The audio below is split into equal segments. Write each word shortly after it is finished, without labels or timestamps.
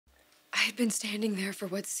I had been standing there for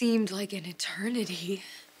what seemed like an eternity.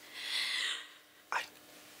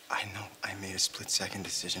 I know I made a split-second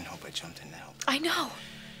decision. Hope I jumped in to help. I know.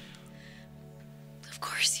 Of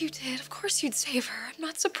course you did. Of course you'd save her. I'm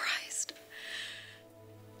not surprised.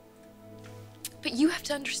 But you have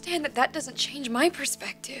to understand that that doesn't change my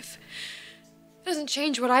perspective. It doesn't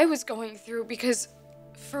change what I was going through, because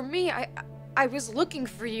for me, I was looking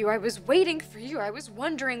for you. I was waiting for you. I was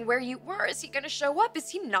wondering where you were. Is he gonna show up? Is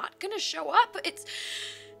he not gonna show up? It's...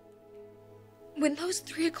 When those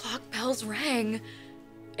 3 o'clock bells rang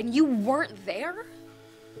and you weren't there,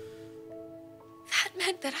 that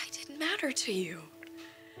meant that I didn't matter to you.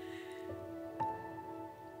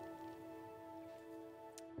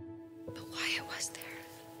 But Wyatt was there.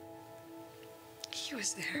 He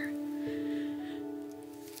was there.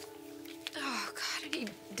 Oh, God, and he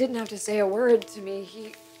didn't have to say a word to me.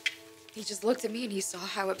 He just looked at me and he saw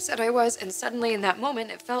how upset I was, and suddenly in that moment,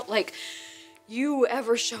 it felt like you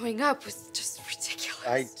ever showing up was just ridiculous.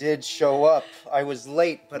 I did show up. I was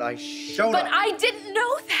late, but I showed up. But I didn't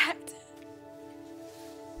know that.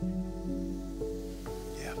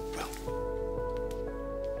 Yeah, well.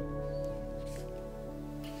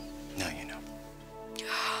 Now you know.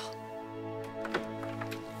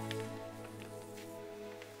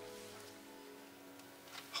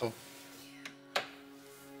 Hope.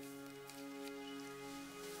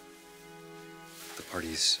 The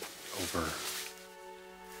party's over.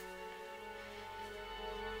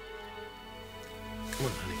 Come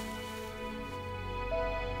on, honey.